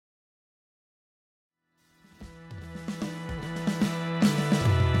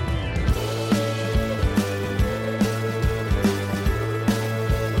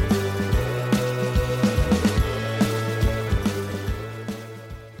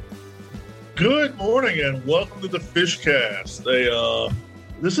Good morning and welcome to the Fishcast.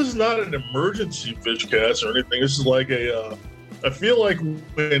 This is not an emergency Fishcast or anything. This is like I feel like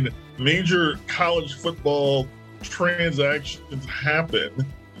when major college football transactions happen,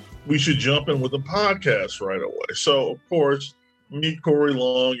 we should jump in with a podcast right away. So, of course, me, Corey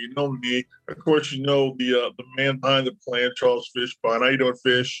Long, you know me. Of course, you know the man behind the plan, Charles Fishbine. How you doing,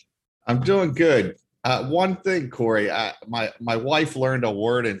 Fish? I'm doing good. One thing, Corey, my wife learned a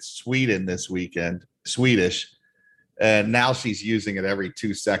word in Sweden this weekend, Swedish, and now she's using it every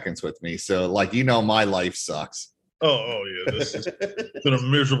 2 seconds with me. So, my life sucks. Oh yeah, this has been a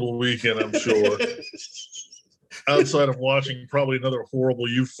miserable weekend, I'm sure. Outside of watching probably another horrible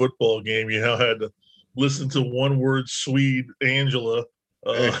youth football game, you now had to listen to one-word Swede Angela.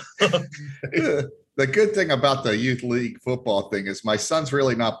 The good thing about the youth league football thing is my son's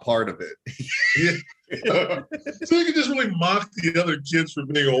really not part of it. Yeah. So you can just really mock the other kids for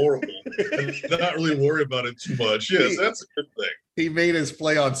being horrible and not really worry about it too much. Yes, that's a good thing. He made his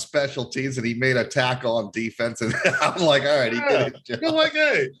play on special teams and he made a tackle on defense. And I'm like, all right, he did his job. You're like,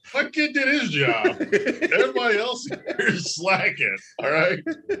 hey, my kid did his job. Everybody else here is slacking. All right.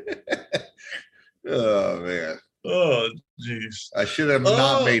 Oh, man. Oh, jeez. I should have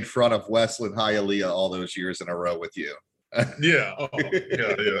not made fun of Westland Hialeah all those years in a row with you. Yeah. Oh,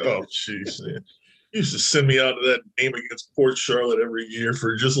 yeah. Oh, jeez. You used to send me out to that game against Port Charlotte every year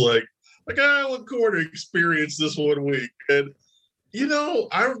for just I look forward to experience this 1 week. And,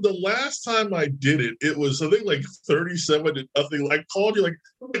 the last time I did it, it was, I think, 37-0. I called you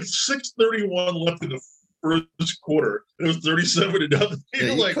 6:31 left in the first quarter. It was 37-0.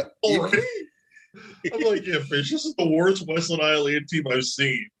 You're like, all right. I'm like, yeah, Fish, this is the worst Westland Hialeah team I've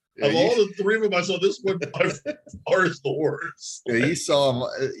seen. Of all the three of them, I saw this one by far is the worst. Yeah, you saw them.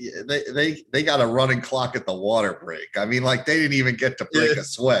 They got a running clock at the water break. I mean, they didn't even get to break a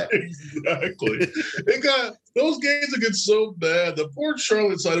sweat. Exactly. Those games get so bad. The Port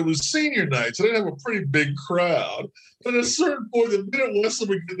Charlotte side, it was senior night, so they have a pretty big crowd. But at a certain point, the minute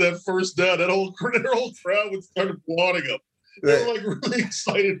Westland would get that first down, their whole crowd would start applauding them. They were really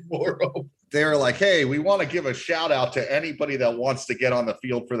excited for them. They were like, hey, we want to give a shout out to anybody that wants to get on the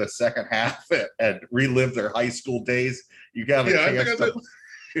field for the second half and relive their high school days. You got a chance I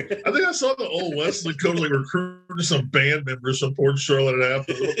think I saw the old Westland coach recruiting some band members from Port Charlotte at half.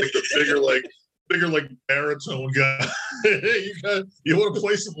 The bigger baritone guy. Hey, you want to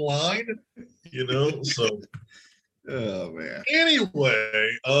play some line? So. Oh, man.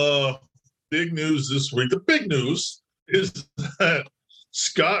 Anyway, big news this week. The big news is that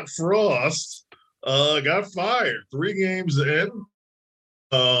Scott Frost got fired 3 games in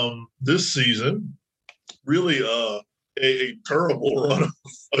this season. Really a terrible run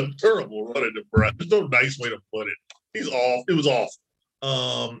in Nebraska. There's no nice way to put it. He's off. It was off.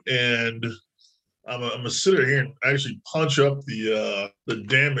 And I'm gonna sit here and actually punch up the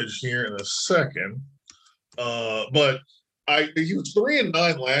damage here in a second. But he was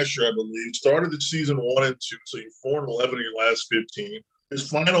 3-9 last year, I believe. Started the season 1-2, so you're 4-11 in your last 15. His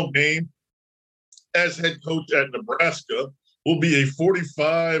final game as head coach at Nebraska will be a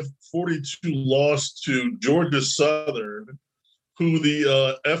 45-42 loss to Georgia Southern, who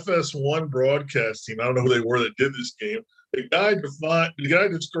the FS1 broadcast team, I don't know who they were that did this game, the guy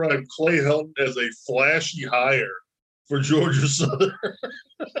described Clay Helton as a flashy hire for Georgia Southern.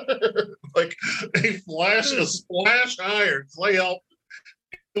 A splash hire. Clay Helton.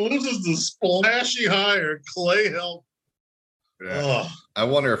 He loses the splashy hire, Clay Helton. Yeah. I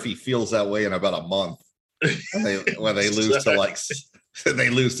wonder if he feels that way in about a month when they lose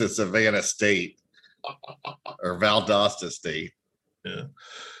to Savannah State or Valdosta State. Yeah.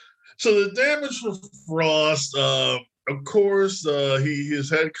 So the damage for Frost, of course,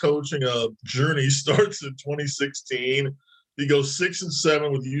 his head coaching journey starts in 2016. He goes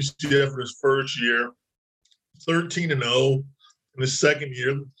 6-7 with UCF in his first year, 13-0 in his second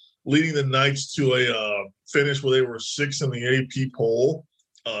year, leading the Knights to a finish where they were 6th in the AP poll,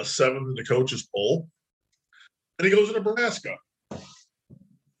 7th in the coaches poll. And he goes to Nebraska.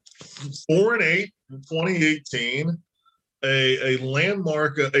 4-8 in 2018, a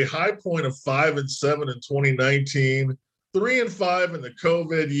landmark, a high point of 5-7 in 2019, 3-5 in the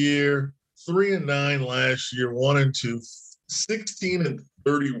COVID year, 3-9 last year, 1-2,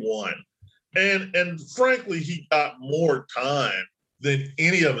 16-31. And frankly, he got more time than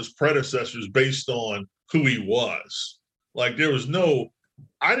any of his predecessors based on who he was. I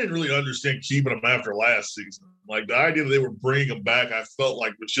didn't really understand keeping him after last season. The idea that they were bringing him back, I felt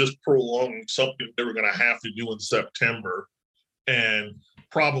like was just prolonging something they were going to have to do in September and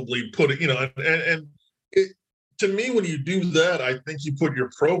probably put it, to me, when you do that, I think you put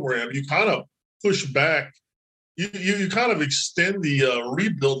your program, you kind of push back. You kind of extend the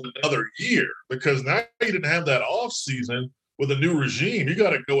rebuild another year because now you didn't have that off season with a new regime. You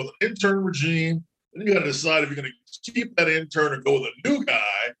got to go with an intern regime. Then you got to decide if you're going to keep that intern or go with a new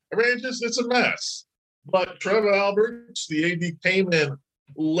guy. I mean, it's a mess. But Trevor Alberts, the AD, came in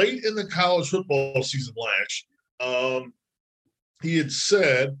late in the college football season last year. He had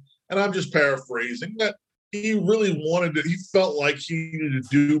said, and I'm just paraphrasing, that he really wanted to, he felt like he needed to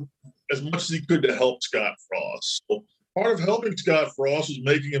do as much as he could to help Scott Frost. So part of helping Scott Frost was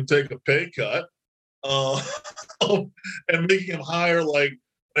making him take a pay cut and making him hire like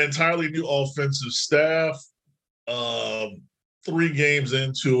an entirely new offensive staff. 3 games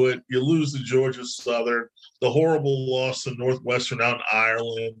into it, you lose to Georgia Southern, the horrible loss to Northwestern out in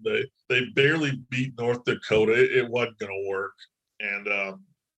Ireland. They barely beat North Dakota. It wasn't going to work. And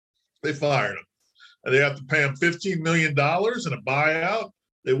they fired him. And they have to pay him $15 million in a buyout.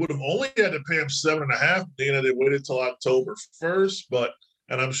 They would have only had to pay him $7.5 million if they waited till October 1st.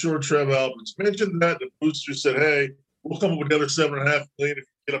 And I'm sure Trev Alberts mentioned that. The booster said, "Hey, we'll come up with another $7.5 million if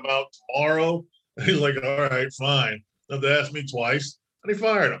you get him out tomorrow." And he's like, "All right, fine." They asked me twice, and he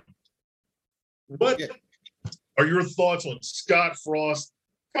fired him. What are your thoughts on Scott Frost?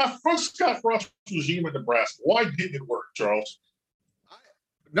 Scott Frost regime in Nebraska. Why didn't it work, Charles?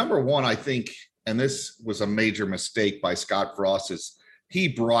 Number one, I think, and this was a major mistake by Scott Frost, is he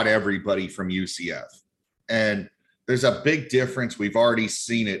brought everybody from UCF. And there's a big difference. We've already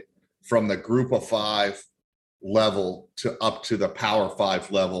seen it from the group of 5 level to up to the power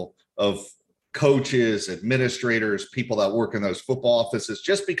 5 level of coaches, administrators, people that work in those football offices.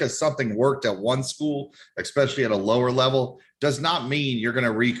 Just because something worked at one school, especially at a lower level, does not mean you're going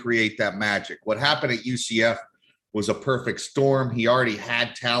to recreate that magic. What happened at UCF was a perfect storm. He already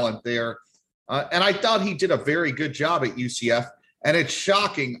had talent there. And I thought he did a very good job at UCF. And it's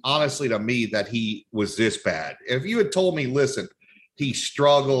shocking, honestly, to me that he was this bad. If you had told me, listen, he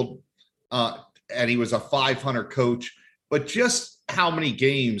struggled and he was a 500 coach, but just how many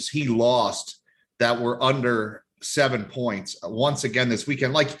games he lost that were under 7 points once again this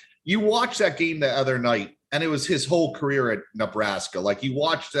weekend. Like, you watched that game the other night, and it was his whole career at Nebraska. Like, you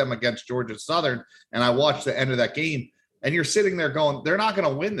watched them against Georgia Southern, and I watched the end of that game, and you're sitting there going, they're not going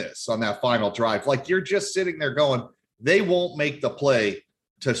to win this on that final drive. Like, you're just sitting there going, they won't make the play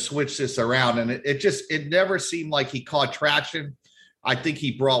to switch this around. And it never seemed like he caught traction. I think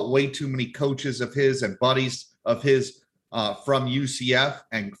he brought way too many coaches of his and buddies of his from UCF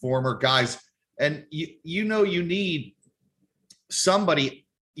and former guys. And you need somebody,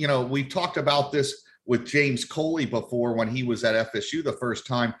 we've talked about this with James Coley before when he was at FSU the first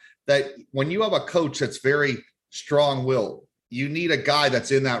time, that when you have a coach that's very strong-willed, you need a guy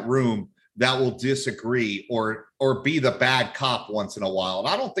that's in that room that will disagree or be the bad cop once in a while. And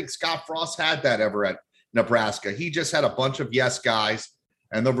I don't think Scott Frost had that ever at Nebraska. He just had a bunch of yes guys,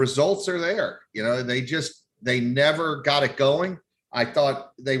 and the results are there. They never got it going. I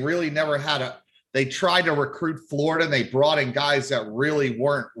thought they really never had they tried to recruit Florida, and they brought in guys that really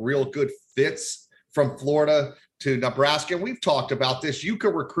weren't real good fits from Florida to Nebraska. And we've talked about this. You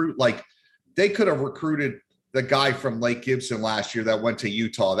could recruit, they could have recruited the guy from Lake Gibson last year that went to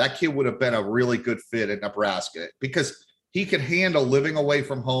Utah. That kid would have been a really good fit at Nebraska because he could handle living away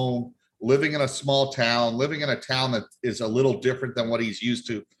from home, living in a small town, living in a town that is a little different than what he's used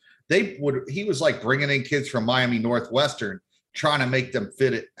to. He was like bringing in kids from Miami Northwestern, trying to make them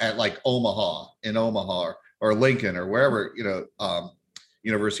fit it at like Omaha or Lincoln or wherever,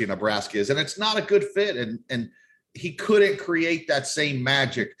 University of Nebraska is. And it's not a good fit. And he couldn't create that same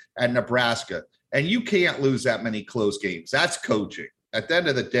magic at Nebraska. And you can't lose that many close games. That's coaching. At the end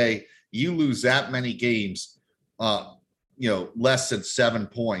of the day, you lose that many games, less than 7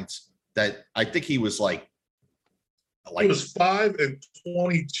 points. That I think he was like he was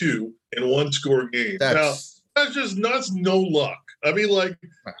 5-22 in one score game. That's no luck. I mean,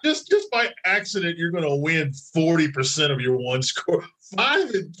 just by accident, you're going to win 40% of your one score.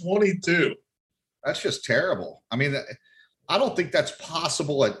 5-22. That's just terrible. I mean, I don't think that's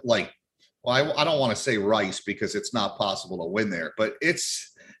possible at I don't want to say Rice because it's not possible to win there, but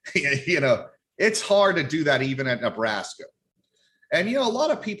it's, it's hard to do that even at Nebraska. And, a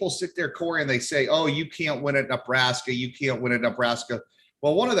lot of people sit there, Corey, and they say, oh, you can't win at Nebraska. You can't win at Nebraska.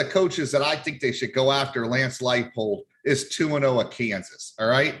 Well, one of the coaches that I think they should go after, Lance Leipold, is 2-0 at Kansas. All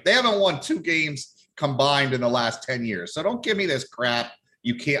right. They haven't won 2 games combined in the last 10 years. So don't give me this crap.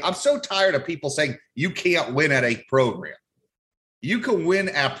 You can't. I'm so tired of people saying you can't win at a program. You can win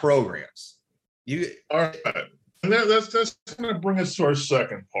at programs. All right. And that's going to bring us to our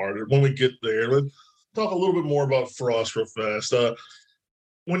second part when we get there. talk a little bit more about Frost real fast.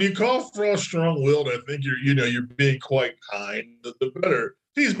 When you call Frost strong-willed, I think you're being quite kind. The better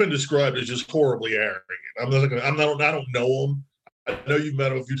he's been described as just horribly arrogant. I don't know him. I know you've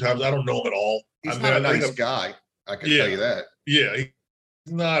met him a few times. I don't know him at all. He's not a nice guy. I can tell you that. Yeah, he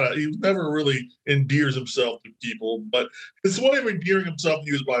never really endears himself to people, but his way of endearing himself to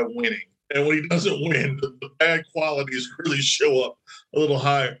you is by winning. And when he doesn't win, the bad qualities really show up a little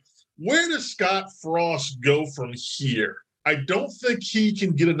higher. Where does Scott Frost go from here? I don't think he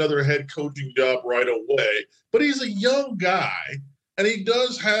can get another head coaching job right away, but he's a young guy, and he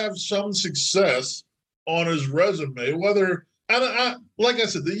does have some success on his resume. Whether like I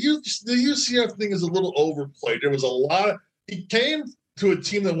said, the UCF thing is a little overplayed. There was a lot. He came to a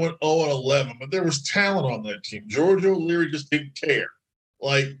team that went 0-11, but there was talent on that team. George O'Leary just didn't care.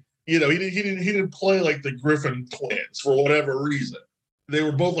 Like, he didn't play like the Griffin twins for whatever reason. They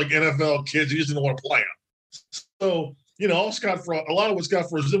were both like NFL kids. He just didn't want to play them. So, a lot of what Scott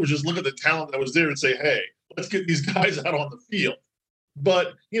Frost did was just look at the talent that was there and say, hey, let's get these guys out on the field.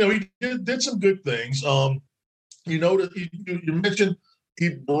 But, he did some good things. You mentioned he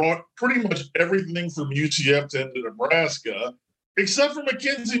brought pretty much everything from UCF to Nebraska, except for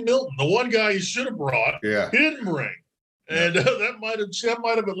Mackenzie Milton, the one guy he should have brought. Yeah. He didn't bring. And that might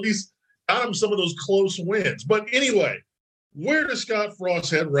have at least got him some of those close wins. But anyway, where does Scott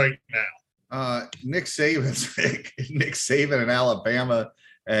Frost head right now? Nick Saban in Alabama.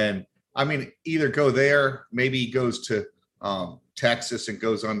 And I mean, either go there, maybe he goes to Texas and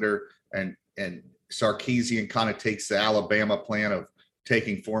goes under, and Sarkisian kind of takes the Alabama plan of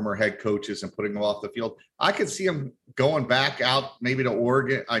taking former head coaches and putting them off the field. I could see him going back out maybe to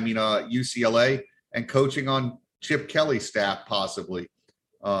UCLA and coaching on Chip Kelly's staff possibly.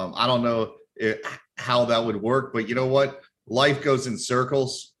 I don't know how that would work, but you know what? Life goes in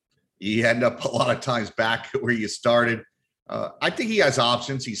circles. You end up a lot of times back where you started. I think he has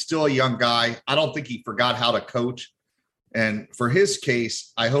options. He's still a young guy. I don't think he forgot how to coach. And for his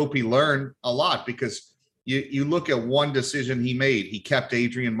case, I hope he learned a lot, because you look at one decision he made. He kept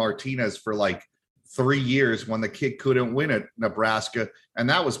Adrian Martinez for like 3 years when the kid couldn't win at Nebraska. And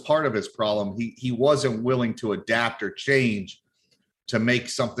that was part of his problem. He wasn't willing to adapt or change to make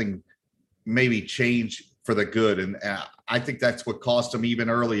something maybe change for the good. And I think that's what cost him even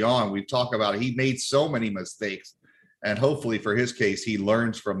early on. We talk about it. He made so many mistakes, and hopefully for his case, he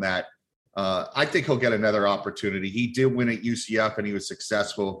learns from that. I think he'll get another opportunity. He did win at UCF and he was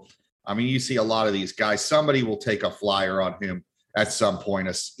successful. I mean, you see a lot of these guys, somebody will take a flyer on him at some point,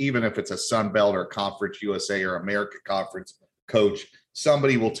 even if it's a Sun Belt or Conference USA or American Conference coach,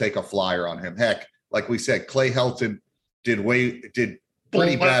 somebody will take a flyer on him. Heck, like we said, Clay Helton did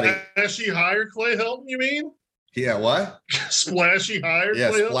pretty bad. Splashy hire Clay Helton, you mean? Yeah, what? Splashy hire? Yeah,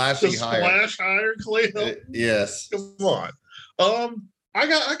 Clay splashy hire. Splash hire Clay Helton? Yes. Come on. I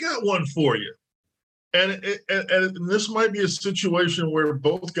got one for you. And this might be a situation where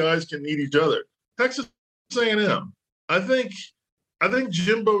both guys can need each other. Texas A&M. I think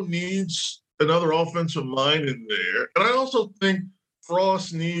Jimbo needs another offensive mind in there. And I also think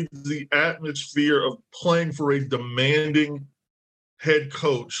Frost needs the atmosphere of playing for a demanding head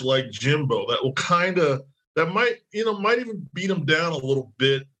coach like Jimbo that might even beat him down a little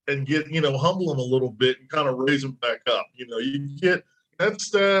bit and get, humble him a little bit and kind of raise him back up. You get that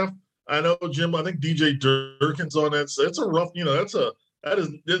staff. I know Jimbo, I think DJ Durkin's on that. That's a rough,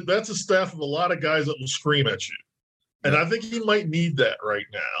 that's a staff of a lot of guys that will scream at you. And I think he might need that right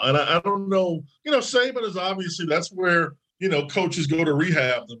now. And I don't know, Saban is obviously, that's where, coaches go to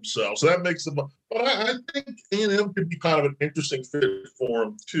rehab themselves. So that makes them, but I think A&M could be kind of an interesting fit for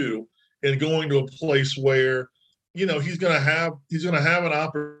him too, in going to a place where, he's going to have an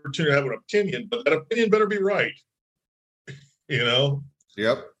opportunity to have an opinion, but that opinion better be right.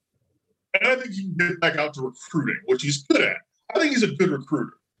 Yep. And I think he can get back out to recruiting, which he's good at. I think he's a good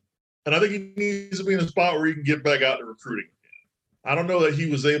recruiter. And I think he needs to be in a spot where he can get back out to recruiting again. I don't know that he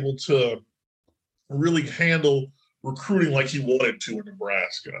was able to really handle recruiting like he wanted to in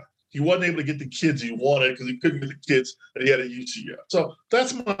Nebraska. He wasn't able to get the kids he wanted because he couldn't get the kids that he had at UCF. So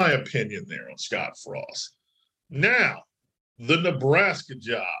that's my opinion there on Scott Frost. Now, the Nebraska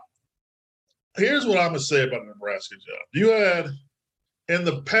job. Here's what I'm going to say about the Nebraska job. You had, in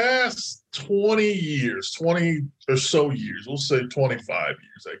the past 20 or so years, we'll say 25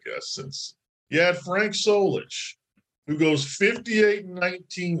 years, I guess, since you had Frank Solich, who goes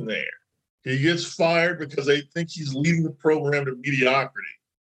 58-19 there. He gets fired because they think he's leading the program to mediocrity.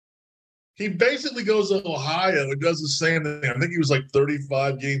 He basically goes to Ohio and does the same thing. I think he was like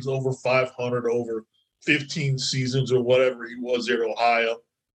 35 games over 500 over 15 seasons or whatever he was there at Ohio.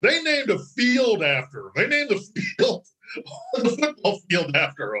 They named a field after him. They named the field, the football field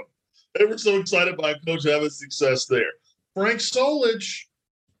after him. They were so excited by Coach Evans' success there. Frank Solich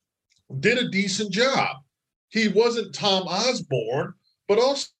did a decent job. He wasn't Tom Osborne, but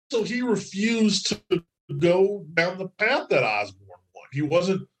also he refused to go down the path that Osborne went. He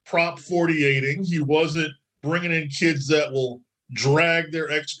wasn't Prop 48ing. He wasn't bringing in kids that will drag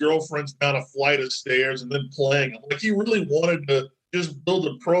their ex-girlfriends down a flight of stairs and then playing them. Like, he really wanted to just build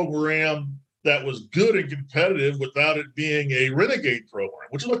a program that was good and competitive without it being a renegade program,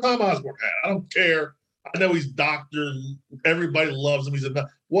 which is what Tom Osborne had. I don't care. I know he's doctor. Everybody loves him. He's a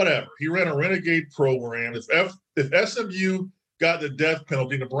whatever. He ran a renegade program. If SMU got the death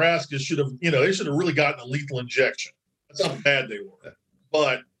penalty, Nebraska should have, they should have really gotten a lethal injection. That's how bad they were.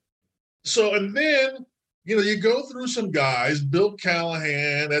 But so, and then, you go through some guys, Bill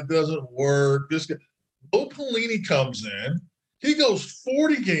Callahan, that doesn't work. This guy, Bo Pelini comes in. He goes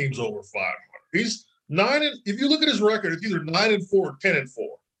 40 games over 500. He's if you look at his record, it's either 9-4 or 10-4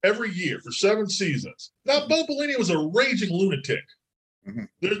 every year for 7 seasons. Now, Bo Pelini was a raging lunatic. Mm-hmm.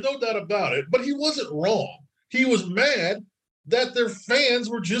 There's no doubt about it, but he wasn't wrong. He was mad that their fans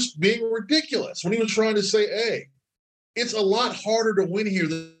were just being ridiculous when he was trying to say, hey, it's a lot harder to win here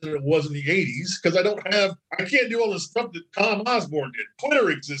than it was in the 80s because I can't do all the stuff that Tom Osborne did.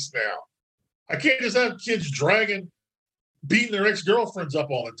 Twitter exists now. I can't just have kids beating their ex-girlfriends up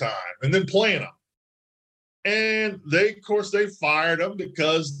all the time and then playing them. And they fired him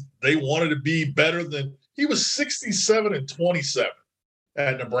because they wanted to be better than – he was 67-27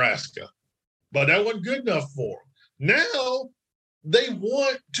 at Nebraska. But that wasn't good enough for him. Now they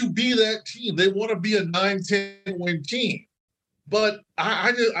want to be that team. They want to be a 9-10 win team. But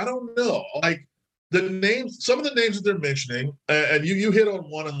I don't know. Like, the names, some of the names that they're mentioning, and you hit on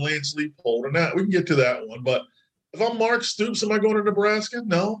one in Lance Leipold, and we can get to that one. But if I'm Mark Stoops, am I going to Nebraska?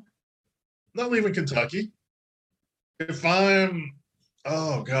 No. I'm not leaving Kentucky. If I'm,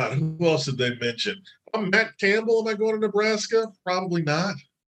 oh God, who else did they mention? If I'm Matt Campbell, am I going to Nebraska? Probably not.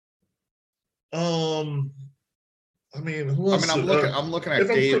 I mean, who else? I'm looking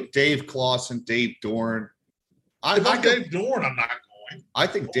at Dave Clawson, Dave Dorn. If I'm Dave Dorn, I'm not going. I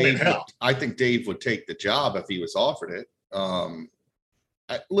think Dave would take the job if he was offered it.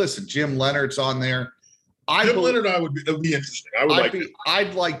 Listen, Jim Leonard's on there. Leonard, it would be interesting.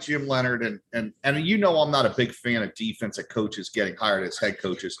 I'd like Jim Leonard, and I'm not a big fan of defensive coaches getting hired as head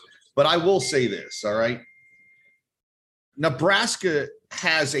coaches, but I will say this, all right? Nebraska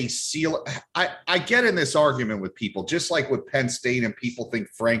has a seal. I get in this argument with people, just like with Penn State, and people think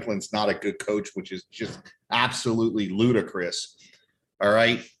Franklin's not a good coach, which is just absolutely ludicrous. All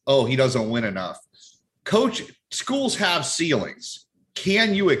right. Oh, he doesn't win enough. Schools have ceilings.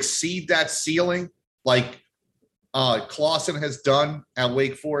 Can you exceed that ceiling like Clawson has done at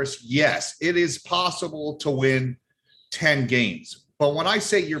Wake Forest? Yes, it is possible to win 10 games. But when I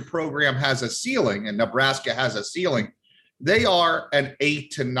say your program has a ceiling and Nebraska has a ceiling, they are an 8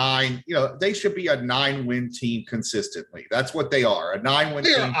 to 9. They should be a 9-win team consistently. That's what they are, a 9-win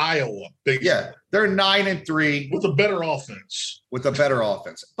team. They're Iowa. Basically. Yeah, they're 9-3 with a better offense. But Much better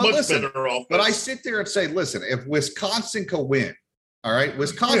offense. But I sit there and say, listen, if Wisconsin can win, all right,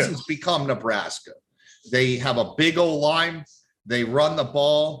 Wisconsin's become Nebraska. They have a big old line. They run the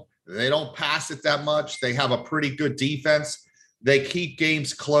ball. They don't pass it that much. They have a pretty good defense. They keep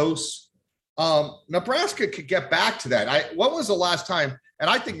games close. Nebraska could get back to that. When was the last time? And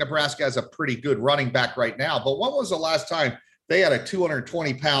I think Nebraska has a pretty good running back right now. But when was the last time they had a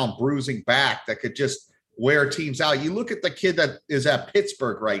 220-pound bruising back that could just wear teams out? You look at the kid that is at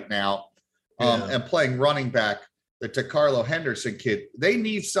Pittsburgh right now and playing running back, the DeCarlo Henderson kid. They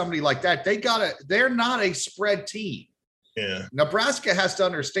need somebody like that. They're not a spread team. Yeah. Nebraska has to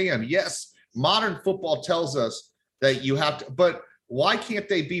understand, yes, modern football tells us that you have to, but why can't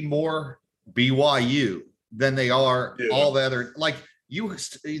they be more BYU than they are all the other,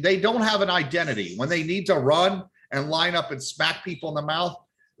 they don't have an identity. When they need to run and line up and smack people in the mouth,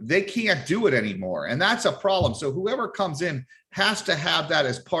 they can't do it anymore. And that's a problem. So whoever comes in has to have that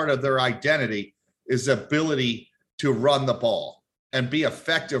as part of their identity, is the ability to run the ball and be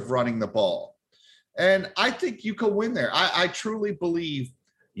effective running the ball. And I think you could win there. I truly believe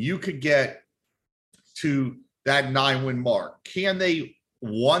you could get to that 9-win mark. Can they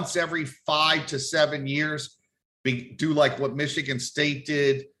once every 5 to 7 years do like what Michigan State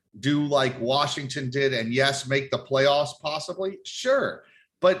did, do like Washington did, and yes, make the playoffs possibly? Sure.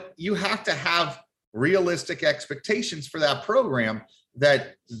 But you have to have realistic expectations for that program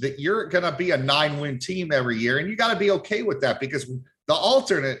that you're going to be a 9-win team every year. And you got to be okay with that, because the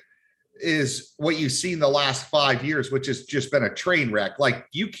alternate is what you've seen the last 5 years, which has just been a train wreck. Like,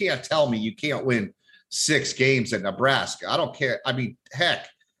 you can't tell me you can't win 6 games at Nebraska. I don't care. I mean, heck,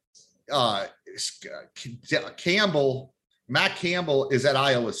 Matt Campbell is at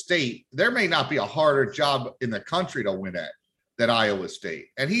Iowa State. There may not be a harder job in the country to win at than Iowa State.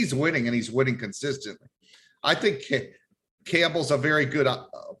 And he's winning, and he's winning consistently. I think Campbell's a very good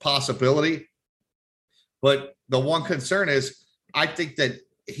possibility. But the one concern is I think that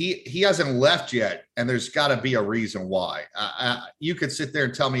he hasn't left yet, and there's got to be a reason why. You could sit there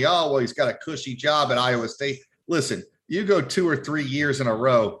and tell me, oh, well, he's got a cushy job at Iowa State. Listen, you go 2 or 3 years in a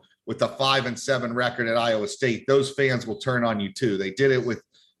row with a 5-7 record at Iowa State, those fans will turn on you too. They did it with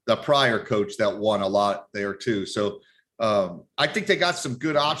the prior coach that won a lot there too. So I think they got some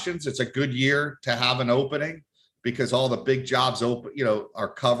good options. It's a good year to have an opening because all the big jobs open, are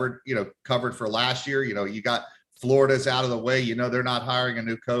covered for last year. You got Florida's out of the way. They're not hiring a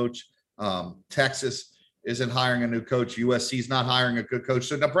new coach. Texas isn't hiring a new coach. USC's not hiring a good coach.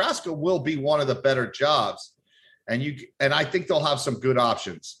 So Nebraska will be one of the better jobs. And I think they'll have some good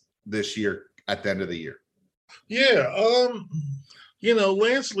options this year at the end of the year. Yeah.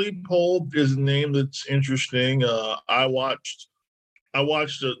 Lance Leipold is a name that's interesting. I watched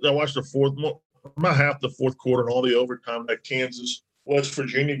the fourth, about half the fourth quarter and all the overtime, that Kansas West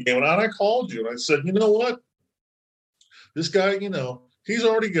Virginia game. And I called you and I said, you know what? This guy, he's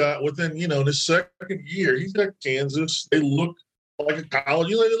already got within, his second year, he's got Kansas. They look like a college,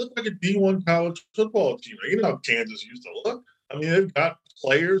 they look like a D1 college football team. You know how Kansas used to look. I mean, they've got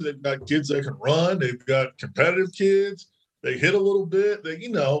players, they've got kids that can run, they've got competitive kids, they hit a little bit.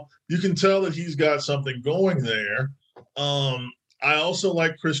 You can tell that he's got something going there. I also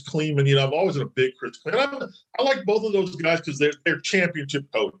like Chris Kleeman. I've always been a big Chris Kleeman. I like both of those guys because they're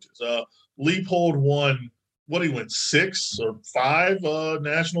championship coaches. Leipold won, he won 6 or 5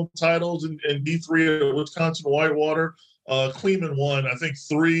 national titles in D3 at Wisconsin Whitewater. Kleeman won, I think,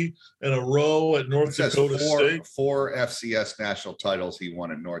 3 in a row at North Dakota State. 4 FCS national titles he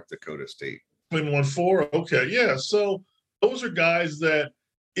won at North Dakota State. Kleeman won 4. Okay, yeah. So those are guys that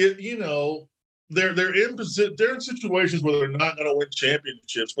they're in situations where they're not going to win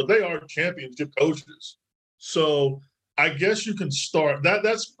championships, but they are championship coaches. So I guess you can start that.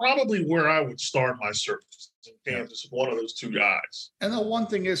 That's probably where I would start my search in Kansas. One of those 2 guys. And the one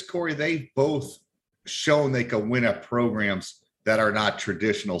thing is, Corey, they've both shown they can win at programs that are not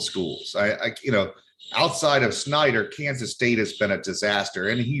traditional schools. Outside of Snyder, Kansas State has been a disaster,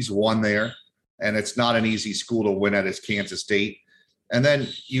 and he's won there. And it's not an easy school to win at as Kansas State. And then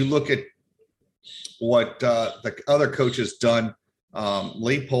you look at what the other coach has done.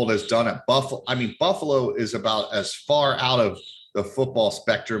 Leipold has done at Buffalo. I mean, Buffalo is about as far out of the football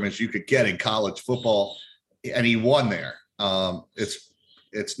spectrum as you could get in college football, and he won there.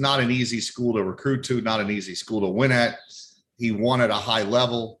 It's not an easy school to recruit to, not an easy school to win at. He won at a high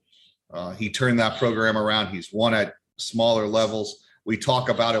level. He turned that program around. He's won at smaller levels. We talk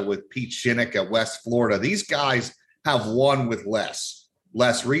about it with Pete Shinnick at West Florida. These guys have won with less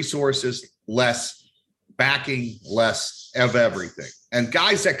resources, less backing, less of everything. And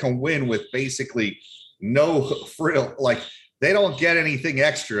guys that can win with basically no frill, like they don't get anything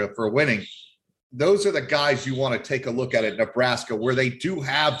extra for winning. Those are the guys you want to take a look at Nebraska, where they do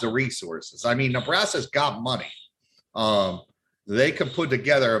have the resources. I mean, Nebraska's got money. They can put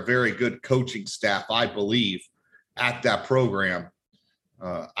together a very good coaching staff, I believe, at that program.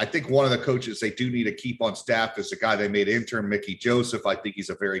 I think one of the coaches they do need to keep on staff is the guy they made intern, Mickey Joseph. I think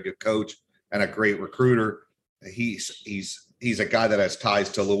he's a very good coach and a great recruiter. He's a guy that has ties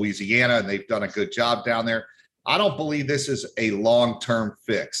to Louisiana, and they've done a good job down there. I don't believe this is a long-term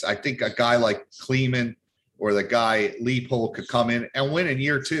fix. I think a guy like Kleeman or the guy Leipold could come in and win in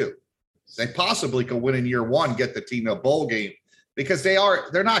year 2. They possibly could win in year 1, get the team to a bowl game, because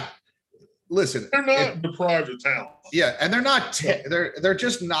they're not deprived of talent. Yeah. And they're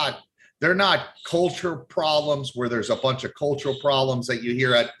just not, they're not culture problems where there's a bunch of cultural problems that you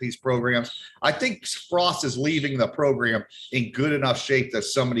hear at these programs. I think Frost is leaving the program in good enough shape that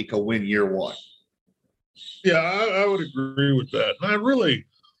somebody could win year 1. Yeah, I would agree with that. And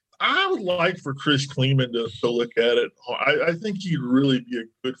I would like for Chris Kleeman to look at it. I think he'd really be a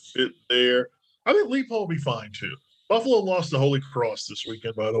good fit there. I think Leipold will be fine too. Buffalo lost the Holy Cross this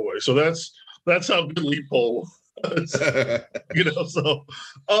weekend, by the way. So that's how good Leipold was.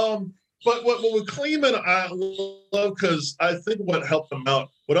 But with Kleeman, I love, because I think what helped him out,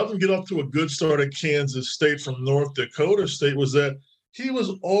 what helped him get off to a good start at Kansas State from North Dakota State, was that he was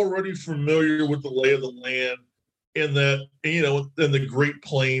already familiar with the lay of the land in that, in the Great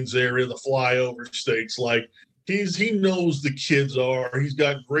Plains area, the flyover states. Like, he knows the kids are. He's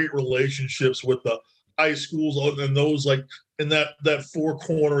got great relationships with the high schools and those like in that Four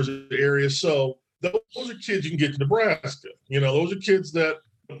Corners area. So those are kids you can get to Nebraska. Those are kids that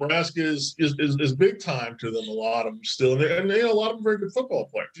Nebraska is big time to them. A lot of them still, and a lot of them very good football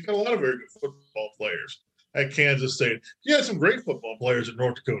players. You got a lot of very good football players at Kansas State. You had some great football players at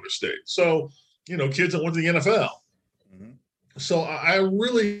North Dakota State. So kids that went to the NFL. Mm-hmm. So I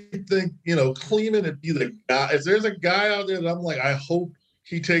really think Kleeman would be the guy. If there's a guy out there that I'm like, I hope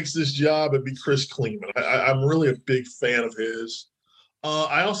he takes this job, it'd be Chris Kleeman. I'm really a big fan of his.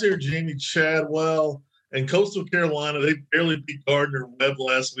 I also hear Jamie Chadwell and Coastal Carolina. They barely beat Gardner Webb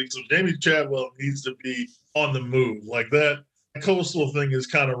last week, so Jamie Chadwell needs to be on the move. Like that Coastal thing has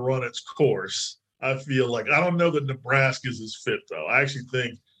kind of run its course. I feel like I don't know that Nebraska's his fit though. I actually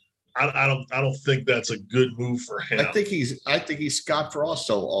think I don't think that's a good move for him. I think he's Scott Frost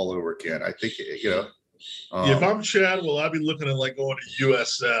all over again. I think if I'm Chadwell, I'd be looking at like going to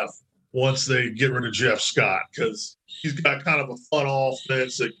USF once they get rid of Jeff Scott, because he's got kind of a fun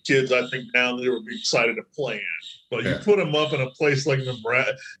offense that kids I think down there would be excited to play in. But you put him up in a place like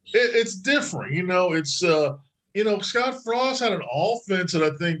Nebraska, it's different. It's Scott Frost had an offense that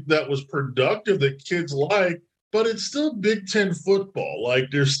I think that was productive that kids like, but it's still Big Ten football.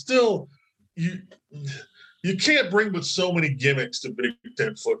 Like there's still you can't bring but so many gimmicks to Big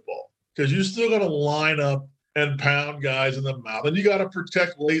Ten football, because you're still going to line up and pound guys in the mouth, and you got to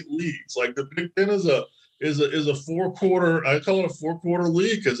protect late leads. Like the Big Ten is a 4-quarter. I call it a 4-quarter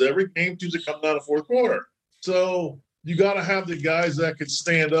league because every game seems to come down to fourth quarter. So you got to have the guys that could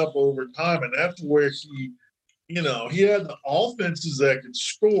stand up over time, and that's where he had the offenses that could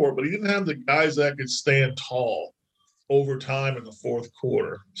score, but he didn't have the guys that could stand tall over time in the fourth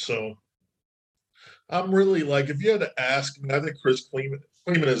quarter. So I'm really like, if you had to ask me, I think Chris Kleeman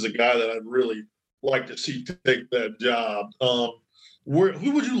is a guy that I'd really like to see take that job.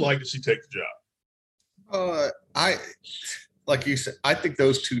 Who would you like to see take the job? Like you said, I think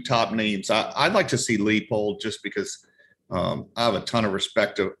those two top names. I'd like to see Leipold just because I have a ton of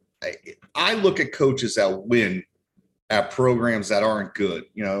respect. I look at coaches that win at programs that aren't good.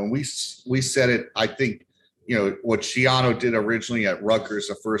 And we said it. I think what Schiano did originally at Rutgers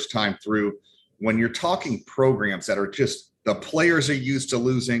the first time through. When you're talking programs that are just the players are used to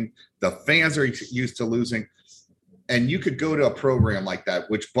losing, the fans are used to losing, and you could go to a program like that,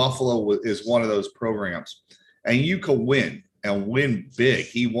 which Buffalo is one of those programs, and you could win and win big.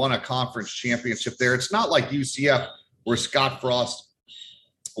 He won a conference championship there. It's not like UCF where Scott Frost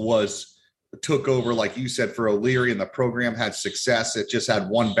took over, like you said, for O'Leary, and the program had success. It just had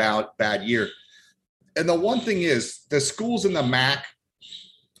one bad year. And the one thing is, the schools in the MAC,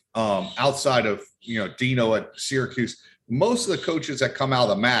 outside of Dino at Syracuse, most of the coaches that come out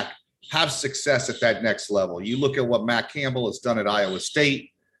of the MAC have success at that next level. You look at what Matt Campbell has done at Iowa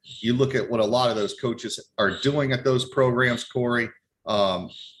State. You look at what a lot of those coaches are doing at those programs, Corey.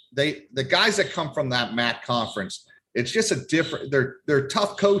 The guys that come from that MAC conference, it's just a different. They're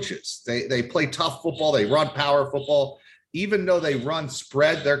tough coaches. They play tough football. They run power football. Even though they run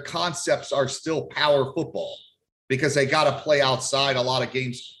spread, their concepts are still power football because they got to play outside a lot of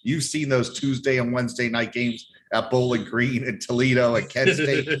games. You've seen those Tuesday and Wednesday night games at Bowling Green and Toledo and Kent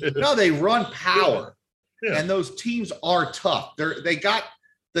State. No, they run power, and those teams are tough. They got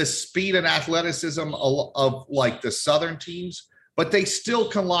the speed and athleticism of like the Southern teams, but they still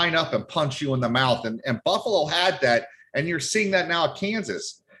can line up and punch you in the mouth. And Buffalo had that, and you're seeing that now at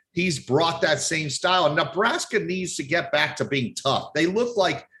Kansas. He's brought that same style, and Nebraska needs to get back to being tough. They look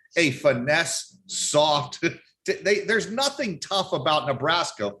like a finesse, soft. There's nothing tough about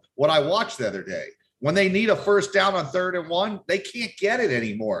Nebraska. What I watched the other day, when they need a first down on 3rd and 1, they can't get it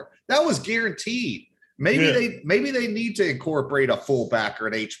anymore. That was guaranteed. Maybe they need to incorporate a fullback or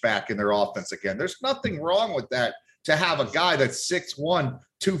an H-back in their offense again. There's nothing wrong with that, to have a guy that's 6'1",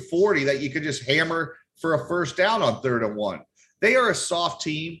 240 that you could just hammer for a first down on 3rd and 1. They are a soft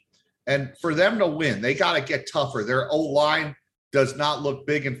team, and for them to win, they got to get tougher. Their O-line does not look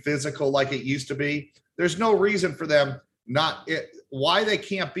big and physical like it used to be. There's no reason for them why they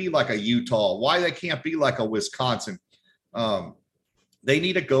can't be like a Utah, why they can't be like a Wisconsin. They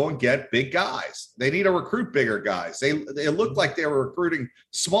need to go and get big guys. They need to recruit bigger guys. They looked like they were recruiting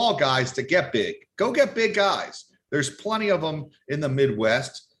small guys to get big. Go get big guys. There's plenty of them in the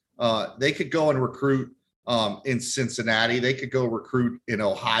Midwest. They could go and recruit in Cincinnati. They could go recruit in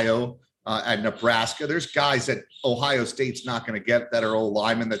Ohio, at Nebraska. There's guys that Ohio State's not going to get that are old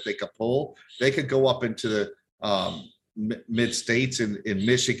linemen that they could pull. They could go up into the mid-states in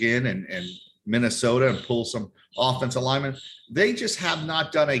Michigan and Minnesota and pull some offensive linemen. They just have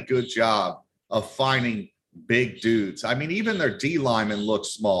not done a good job of finding big dudes. I mean, even their D linemen look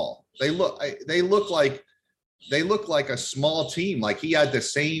small. They look like a small team. Like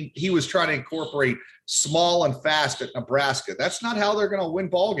he was trying to incorporate small and fast at Nebraska. That's not how they're going to win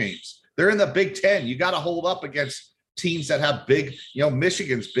ball games. They're in the Big Ten. You got to hold up against teams that have big,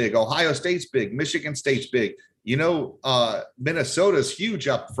 Michigan's big, Ohio State's big, Michigan State's big. Minnesota's huge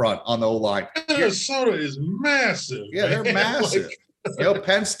up front on the O-line. Minnesota is massive. Yeah, they're massive.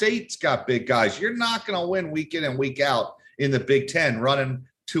 Penn State's got big guys. You're not going to win week in and week out in the Big Ten running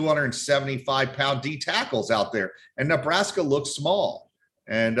 275-pound D tackles out there. And Nebraska looks small.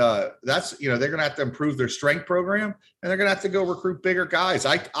 And that's, they're going to have to improve their strength program, and they're going to have to go recruit bigger guys.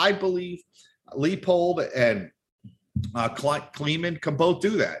 I believe Leipold and Kleeman can both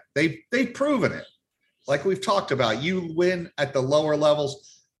do that. They've proven it. Like we've talked about, you win at the lower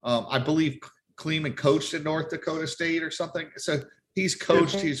levels. I believe Kleeman coached at North Dakota State or something. So he's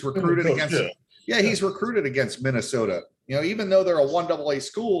coached, he's recruited against, he's recruited against Minnesota. Even though they're a 1AA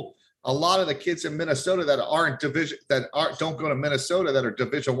school, a lot of the kids in Minnesota that don't go to Minnesota that are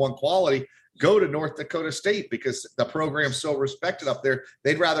Division I quality go to North Dakota State because the program's so respected up there.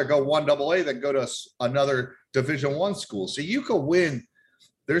 They'd rather go 1AA than go to another Division I school. So you could win.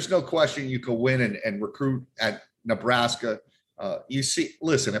 There's no question you could win and recruit at Nebraska.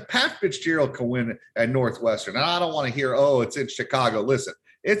 Listen, if Pat Fitzgerald can win at Northwestern, and I don't want to hear, it's in Chicago. Listen,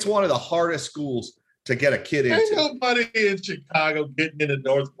 it's one of the hardest schools to get a kid into. Ain't nobody in Chicago getting into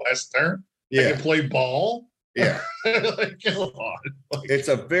Northwestern. They can play ball. Yeah. Like, come on. It's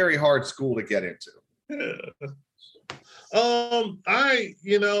a very hard school to get into. Yeah. I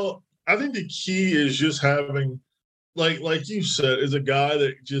think the key is just having, like you said, is a guy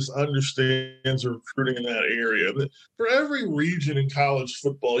that just understands recruiting in that area. But for every region in college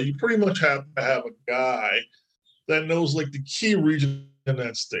football, you pretty much have to have a guy that knows like the key region in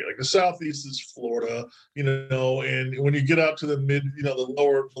that state. Like the Southeast is Florida, and when you get out to the mid,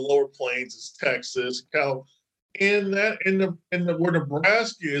 the lower plains is Texas, Cal. Where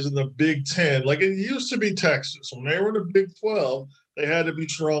Nebraska is in the Big Ten, like it used to be Texas. When they were in the Big 12, they had to be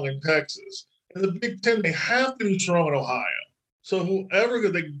strong in Texas. In the Big Ten, they have to be strong in Ohio. So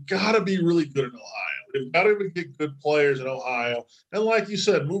they got to be really good in Ohio. They've got to get good players in Ohio. And like you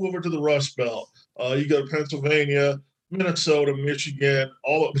said, move over to the Rust Belt. You go to Pennsylvania, Minnesota, Michigan,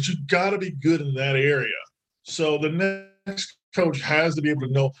 but you got to be good in that area. So the next coach has to be able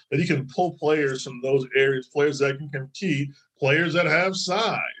to know that he can pull players from those areas, players that can compete, players that have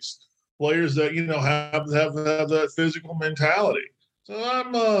size, players that have that physical mentality.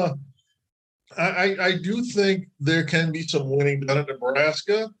 So I do think there can be some winning done in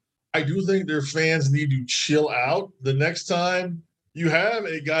Nebraska. I do think their fans need to chill out. The next time you have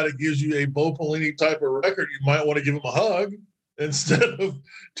a guy that gives you a Bo Pelini type of record, you might want to give him a hug instead of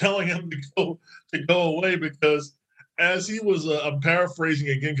telling him to go away, because as he was, I'm paraphrasing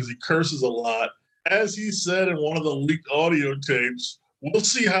again because he curses a lot, as he said in one of the leaked audio tapes, we'll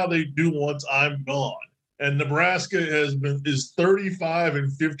see how they do once I'm gone. And Nebraska is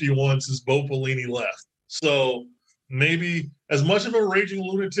 35-51 since Bo Pelini left. So maybe as much of a raging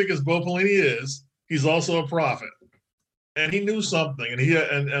lunatic as Bo Pelini is, he's also a prophet. And he knew something.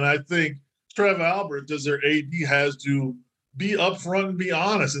 And I think Trev Alberts, as their AD, has to be upfront and be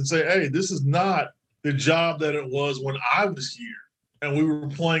honest and say, hey, this is not the job that it was when I was here and we were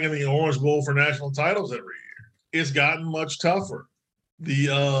playing in the Orange Bowl for national titles every year. It's gotten much tougher.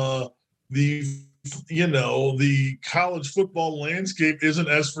 The college football landscape isn't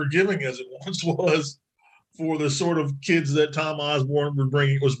as forgiving as it once was for the sort of kids that Tom Osborne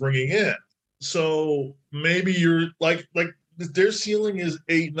was bringing in. So maybe you're like their ceiling is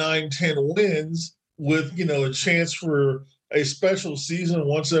 8, 9, 10 wins with, a chance for a special season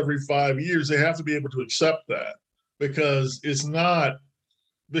once every 5 years. They have to be able to accept that, because it's not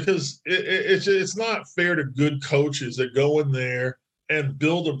fair to good coaches that go in there and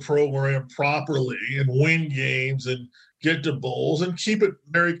build a program properly and win games and get to bowls and keep it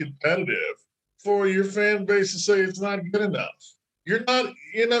very competitive for your fan base to say it's not good enough. You're not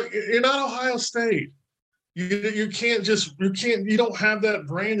Ohio State. You don't have that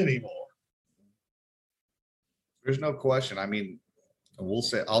brand anymore. There's no question. I mean,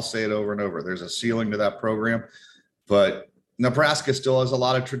 I'll say it over and over. There's a ceiling to that program, but Nebraska still has a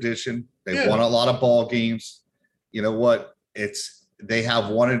lot of tradition. They've won a lot of ball games. You know what? They have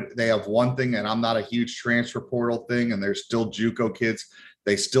one thing, and I'm not a huge transfer portal thing, and there's still JUCO kids.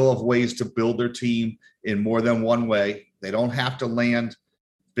 They still have ways to build their team in more than one way. They don't have to land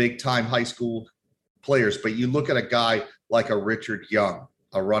big-time high school players, but you look at a guy like a Richard Young,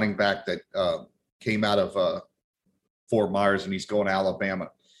 a running back that came out of Fort Myers, and he's going to Alabama.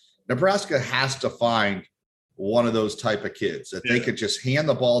 Nebraska has to find one of those type of kids that they could just hand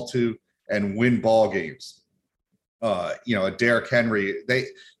the ball to and win ball games. A Derrick Henry,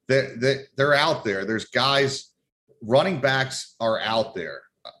 they're out there. There's guys, running backs are out there.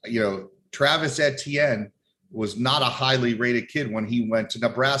 Travis Etienne was not a highly rated kid when he went to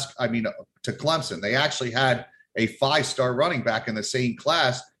Nebraska. To Clemson. They actually had a 5-star running back in the same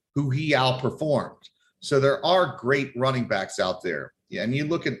class who he outperformed. So there are great running backs out there. Yeah, and you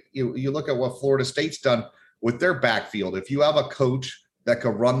look at what Florida State's done with their backfield. If you have a coach that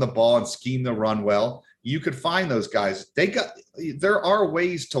could run the ball and scheme the run well, you could find those guys. There are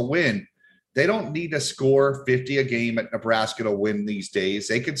ways to win. They don't need to score 50 a game at Nebraska to win these days.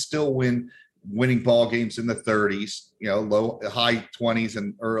 They could still winning ball games in the 30s, high 20s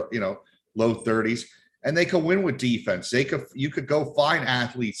and low 30s, and they could win with defense. You could go find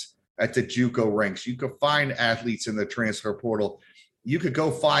athletes at the JUCO ranks. You could find athletes in the transfer portal. You could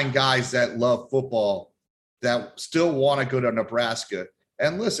go find guys that love football that still want to go to Nebraska.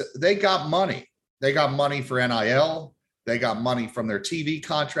 And listen, they got money. They got money for NIL. They got money from their TV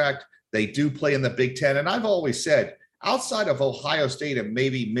contract. They do play in the Big Ten. And I've always said, outside of Ohio State and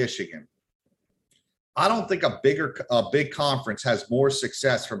maybe Michigan, I don't think a big conference has more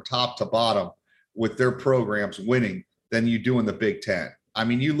success from top to bottom with their programs winning than you do in the Big Ten.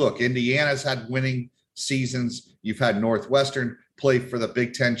 You look, Indiana's had winning seasons. You've had Northwestern play for the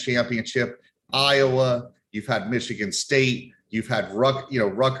Big Ten championship. Iowa, you've had Michigan State. You've had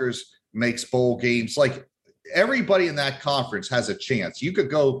Rutgers makes bowl games. Like, everybody in that conference has a chance. You could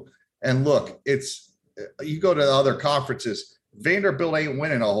go and look. You go to other conferences. Vanderbilt ain't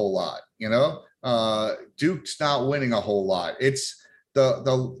winning a whole lot. Duke's not winning a whole lot. It's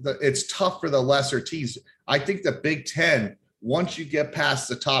it's tough for the lesser teams. I think the Big Ten, once you get past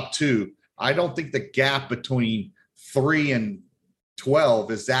the top two, I don't think the gap between 3 and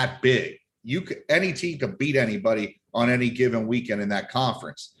 12 is that big. Any team can beat anybody on any given weekend in that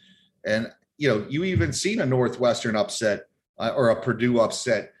conference. And, you even seen a Northwestern upset or a Purdue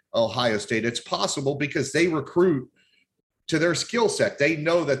upset Ohio State. It's possible because they recruit to their skill set. They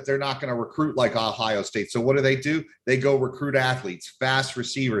know that they're not going to recruit like Ohio State. So what do? They go recruit athletes, fast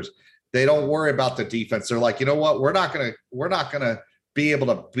receivers. They don't worry about the defense. They're like, you know what? We're not going to be able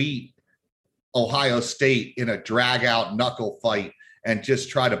to beat Ohio State in a drag out knuckle fight and just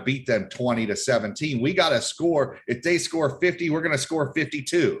try to beat them 20-17. We got to score. If they score 50, we're going to score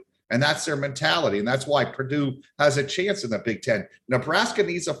 52. And that's their mentality. And that's why Purdue has a chance in the Big Ten. Nebraska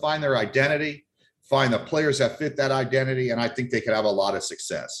needs to find their identity, find the players that fit that identity, and I think they could have a lot of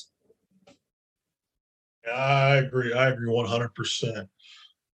success. I agree 100%.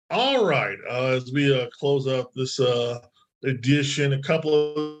 All right, as we close up this edition, a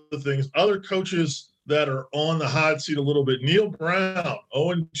couple of things. Other coaches that are on the hot seat a little bit. Neil Brown,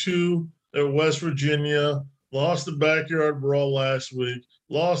 0-2 at West Virginia, lost the backyard brawl last week,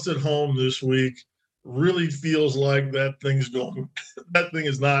 lost at home this week. Really feels like that thing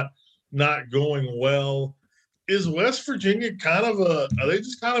is not going well. Is West Virginia are they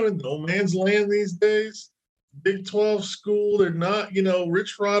just kind of in no man's land these days? Big 12 school. They're not,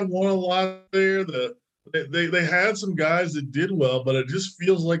 Rich Rod won a lot there. They had some guys that did well, but it just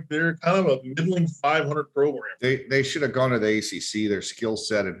feels like they're kind of a middling 500 program. They should have gone to the ACC. Their skill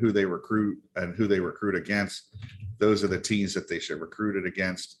set and who they recruit against. Those are the teams that they should have recruited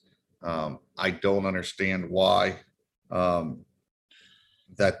against. I don't understand why that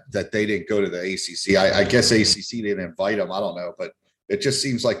they didn't go to the ACC. I guess ACC didn't invite them. I don't know, but it just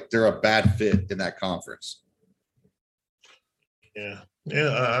seems like they're a bad fit in that conference. Yeah,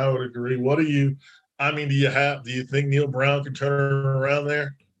 I would agree. Do you think Neil Brown can turn around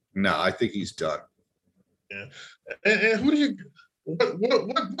there? No, I think he's done. Yeah. And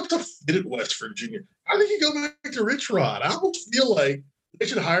what's the fit at West Virginia? I think you go back to Rich Rod. I almost feel like they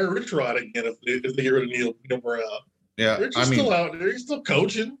should hire Rich Rod again if they hear of Neil Brown. Yeah, Rich is still out there. He's still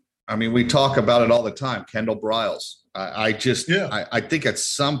coaching. We talk about it all the time. Kendall Briles. I think at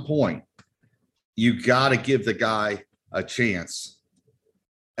some point you got to give the guy a chance.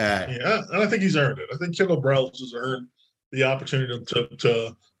 And I think he's earned it. I think Kendall Briles has earned the opportunity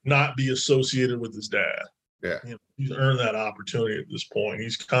to not be associated with his dad. Yeah, he's earned that opportunity at this point.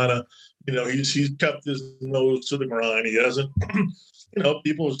 He's kind of, he's kept his nose to the grind. He hasn't,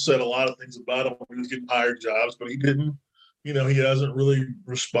 people have said a lot of things about him when he was getting hired jobs, but he didn't. He hasn't really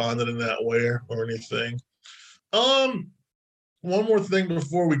responded in that way or anything. One more thing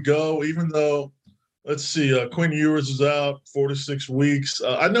before we go, even though, let's see, Quinn Ewers is out 4 to 6 weeks.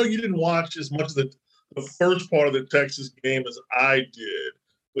 I know you didn't watch as much of the first part of the Texas game as I did,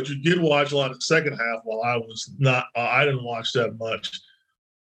 but you did watch a lot of the second half while I was not. I didn't watch that much.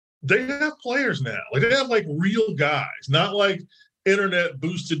 they have players now. Like they have like real guys, not like internet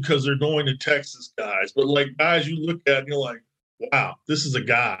boosted because they're going to Texas guys, but like guys you look at and you're like, wow, this is a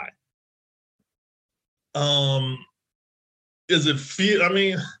guy. Is it feel? I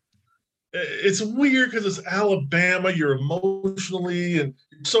mean, it's weird because it's Alabama. You're emotionally and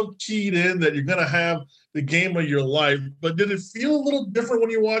so keyed in that you're going to have the game of your life. But did it feel a little different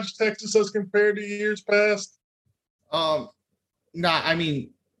when you watched Texas as compared to years past? No, I mean,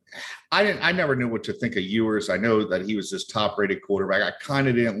 I never knew what to think of Ewers. I know that he was this top-rated quarterback. I kind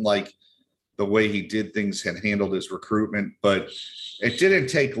of didn't like the way he did things and handled his recruitment, but it didn't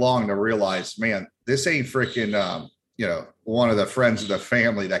take long to realize, man, this ain't freaking one of the friends of the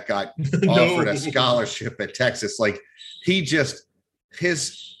family that got offered a scholarship at Texas. Like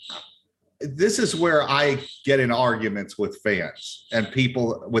this is where I get in arguments with fans and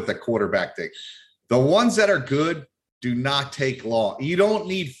people with the quarterback thing. The ones that are good do not take long. You don't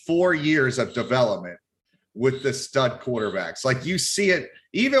need 4 years of development with the stud quarterbacks. Like you see it,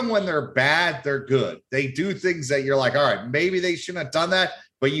 even when they're bad, they're good. They do things that you're like, all right, maybe they shouldn't have done that,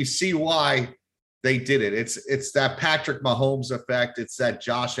 but you see why they did it. It's that Patrick Mahomes effect. It's that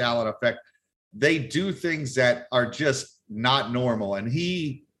Josh Allen effect. They do things that are just not normal. And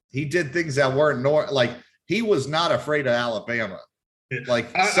he did things that weren't normal. Like he was not afraid of Alabama.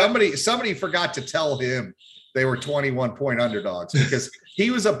 Like somebody forgot to tell him they were 21-point underdogs because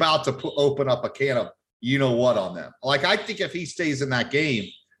he was about to open up a can of you-know-what on them. Like, I think if he stays in that game,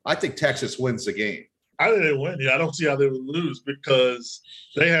 I think Texas wins the game. I think they win. Yeah, I don't see how they would lose because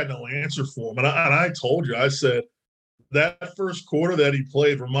they had no answer for him. And I told you, I said, that first quarter that he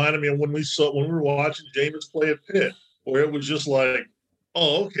played reminded me of when we were watching Jameis play at Pitt, where it was just like,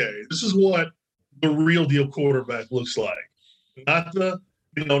 oh, okay, this is what the real deal quarterback looks like. Not the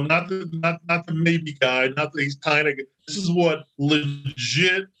maybe guy, not the he's kind of. This is what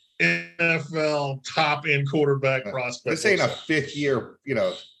legit NFL top end quarterback prospect. This ain't a fifth year,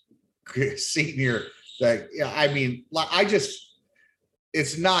 senior. That I mean,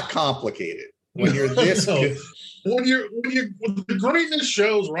 it's not complicated when you're this good. When the greatness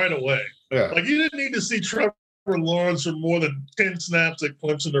shows right away. Yeah. Like you didn't need to see Trevor Lawrence for more than 10 snaps at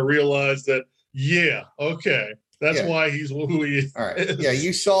Clemson to realize that. Yeah, okay. That's why he's who he is. All right. Yeah,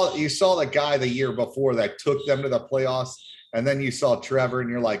 you saw the guy the year before that took them to the playoffs, and then you saw Trevor, and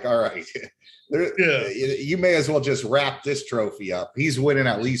you're like, all right, you may as well just wrap this trophy up. He's winning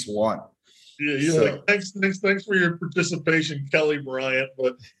at least one. Yeah, you're like, thanks for your participation, Kelly Bryant,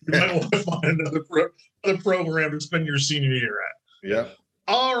 but you might want to find another program to spend your senior year at. Yeah.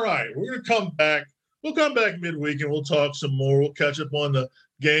 All right, we're gonna come back. We'll come back midweek and we'll talk some more. We'll catch up on the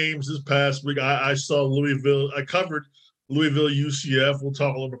games this past week. I saw Louisville. I covered Louisville UCF. We'll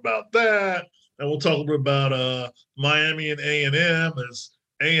talk a little bit about that, and we'll talk a little bit about Miami and A&M. As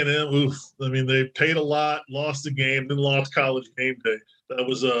A&M, I mean, they paid a lot, lost the game, then lost College game day. That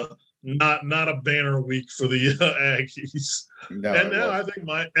was not a banner week for the Aggies. No, and now I think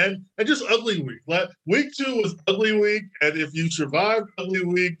and just ugly week. Week 2 was ugly week, and if you survived ugly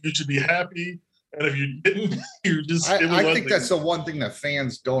week, you should be happy. And if you didn't, you're just. I think that's the one thing that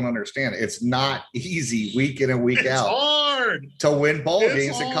fans don't understand. It's not easy week in and week out. It's hard to win ball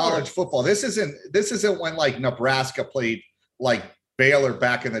games in college football. This isn't when like Nebraska played like Baylor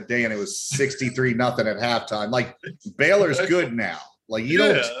back in the day and it was 63-0 at halftime. Like Baylor's good now. Like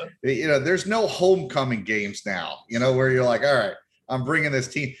there's no homecoming games now. Where you're like, all right, I'm bringing this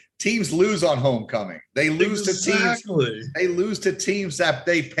team. Teams lose on homecoming. They lose to teams. They lose to teams that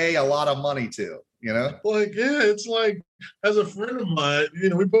they pay a lot of money to. Like it's like as a friend of mine.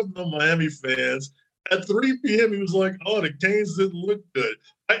 We both know Miami fans. At 3 p.m., he was like, "Oh, the Canes didn't look good."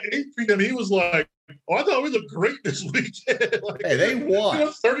 At 8 p.m., he was like, "Oh, I thought we looked great this weekend." Hey, they won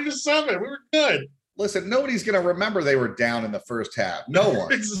 30-7. We were good. Listen, nobody's going to remember they were down in the first half. No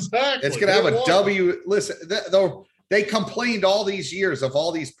one. Exactly. It's going to have a W. Listen, they complained all these years of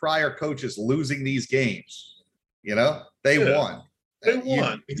all these prior coaches losing these games. They won. They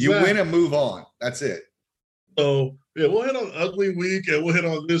won. You win and move on. That's it. So, we'll hit on ugly week and we'll hit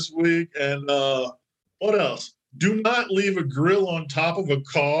on this week. And what else? Do not leave a grill on top of a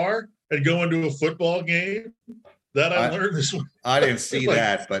car and go into a football game. That I learned this week. I didn't see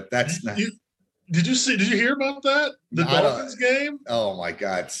that, but that's not. Did you hear about that? The Dolphins game? Oh, my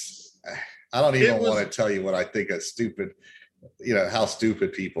God. I don't even want to tell you what I think of stupid, how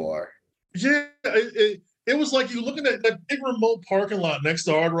stupid people are. Yeah, it was like you looking at that big remote parking lot next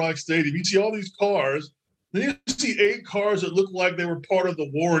to Hard Rock Stadium. You see all these cars. Then you see 8 cars that look like they were part of the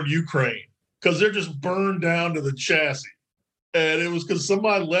war in Ukraine because they're just burned down to the chassis. And it was because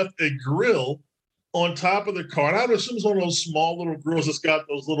somebody left a grill on top of the car. And I would assume it's one of those small little grills that's got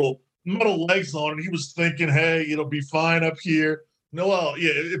those little metal legs on it. He was thinking, hey, it'll be fine up here. No, well,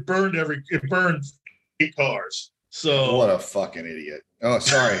 yeah, it burned 8 cars. So what a fucking idiot. Oh,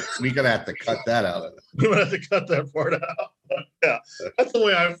 sorry. We're gonna have to cut that out of it. We're gonna have to cut that part out. Yeah, that's the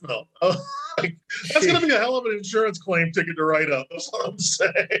way I felt. That's gonna be a hell of an insurance claim ticket to write up. That's what I'm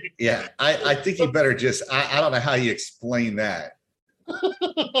saying. Yeah, I think you better just. I don't know how you explain that. I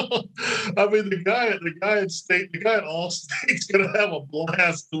mean, the guy at Allstate's gonna have a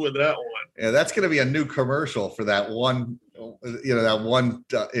blast doing that one. Yeah, that's gonna be a new commercial for that one. That one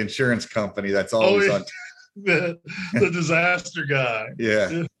insurance company that's always on. The disaster guy.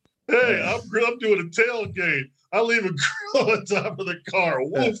 Yeah. Hey, I'm doing a tailgate. I leave a grill on top of the car.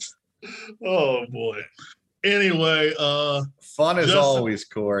 Woof. Oh boy. Anyway, fun as always,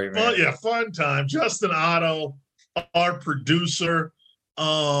 Corey. Man. Fun time. Justin Otto, our producer.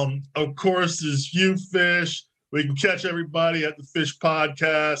 Of course, is You Fish. We can catch everybody at the Fish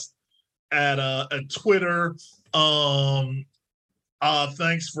Podcast at Twitter.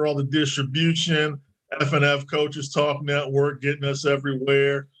 Thanks for all the distribution. FNF Coaches Talk Network getting us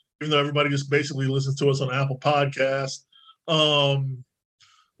everywhere, even though everybody just basically listens to us on Apple Podcasts.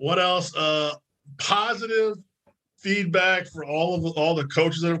 What else? Positive feedback for all the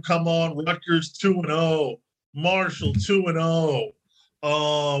coaches that have come on. Rutgers 2-0, Marshall 2-0.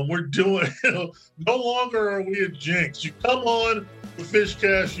 We're doing. No longer are we a jinx. You come on the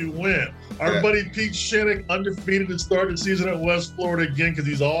Fishcast, you win. Our buddy Pete Shinnick, undefeated to start the season at West Florida again because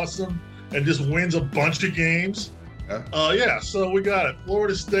he's awesome. And just wins a bunch of games. So we got it.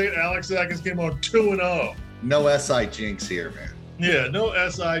 Florida State, Alex Atkins came on 2-0. No SI jinx here, man. Yeah, no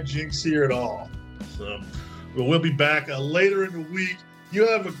SI jinx here at all. So we'll be back later in the week. You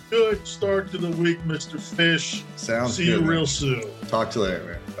have a good start to the week, Mr. Fish. Sounds good. See you real soon. Talk to you later,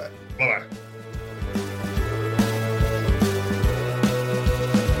 man. Bye. Bye-bye.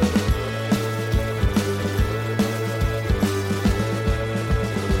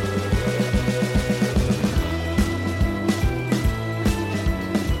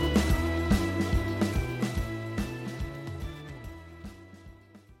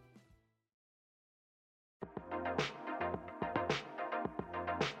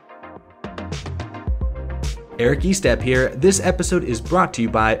 Eric Estep here. This episode is brought to you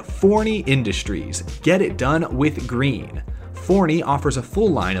by Forney Industries. Get it done with green. Forney offers a full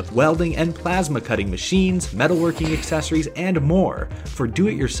line of welding and plasma cutting machines, metalworking accessories, and more. For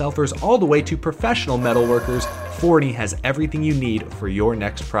do-it-yourselfers all the way to professional metalworkers, Forney has everything you need for your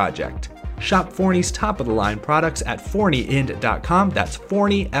next project. Shop Forney's top-of-the-line products at forneyInd.com. That's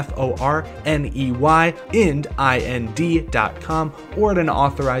Forney, Forney, Ind.com, or at an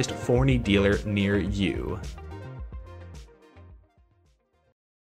authorized Forney dealer near you.